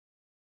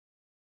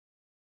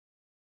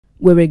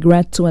We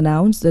regret to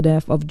announce the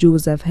death of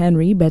Joseph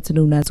Henry, better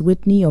known as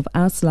Whitney of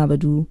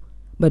Aslavadu,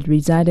 but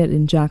resided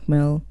in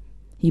Jacmel.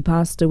 He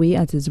passed away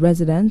at his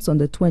residence on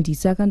the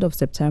 22nd of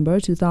September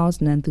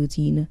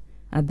 2013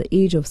 at the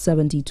age of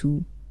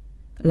 72.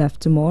 Left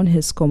to mourn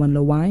his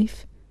common-law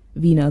wife,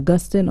 Vina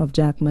Augustine of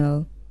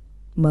Jacmel,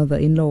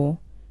 mother-in-law,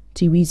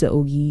 Teresa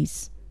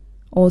Ogis.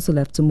 Also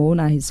left to mourn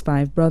are his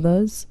 5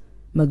 brothers,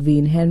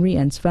 McVean Henry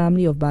and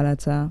family of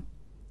Balata,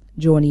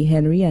 Johnny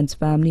Henry and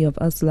family of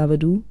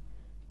Aslavadu,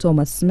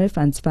 Thomas Smith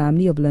and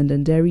family of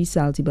Londonderry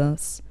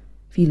Saltibus,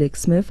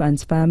 Felix Smith and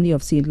family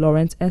of St.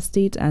 Lawrence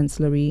Estate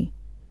Ancillary,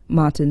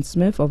 Martin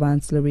Smith of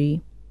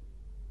Ancillary.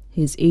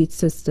 His 8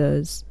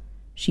 sisters,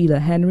 Sheila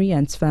Henry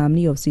and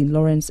family of St.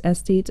 Lawrence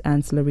Estate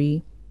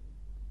Ancillary,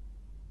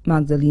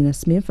 Magdalena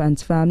Smith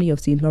and family of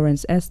St.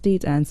 Lawrence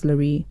Estate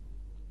Ancillary,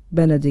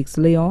 Benedict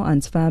Leon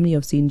and family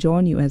of St.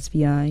 John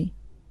USVI,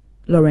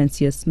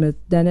 Laurentia Smith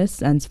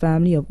Dennis and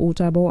family of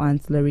Otago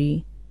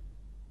Ancillary,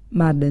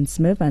 Madeline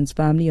Smith and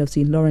family of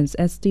St. Lawrence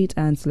Estate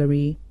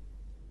Ancillary,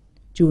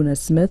 Jonas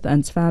Smith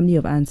and family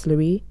of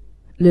Ancillary,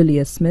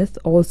 Lilia Smith,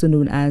 also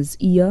known as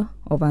Ia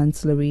of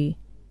Ancillary,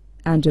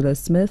 Angela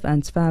Smith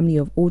and family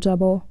of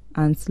Otago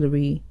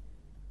Ancillary.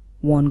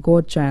 One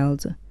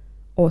godchild,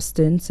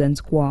 Austin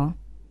St. Croix.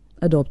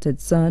 Adopted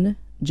son,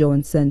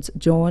 John St.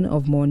 John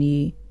of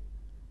Mornier.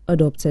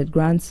 Adopted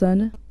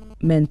grandson,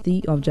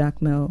 Menthy of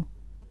Jacmel.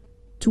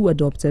 2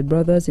 adopted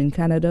brothers in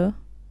Canada,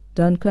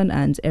 Duncan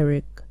and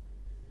Eric.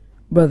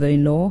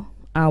 Brother-in-law,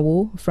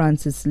 Awo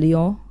Francis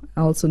Leon,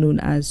 also known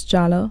as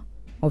Chala,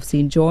 of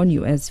St. John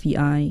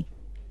USVI.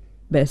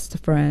 Best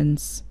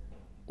friends,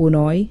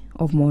 Onoy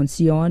of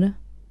Monsignor,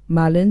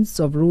 Malins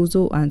of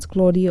Roseau and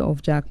Claudia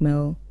of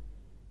Jacmel.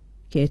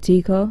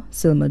 Caretaker,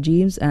 Selma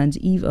James and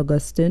Eve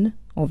Augustine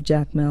of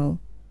Jacmel.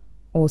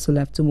 Also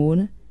left to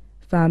mourn,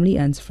 family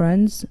and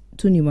friends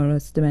too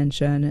numerous to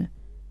mention.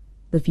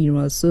 The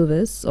funeral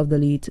service of the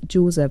late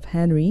Joseph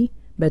Henry,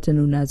 better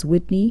known as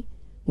Whitney,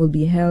 will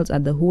be held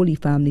at the Holy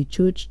Family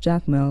Church,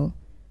 Jacmel,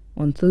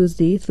 on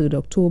Thursday, 3rd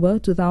October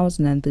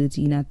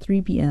 2013 at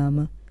 3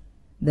 p.m.,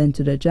 then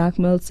to the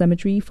Jacmel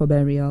Cemetery for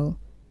burial.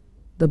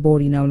 The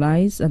body now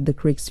lies at the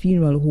Cricks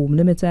Funeral Home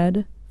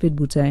Limited,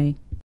 Fidbutey.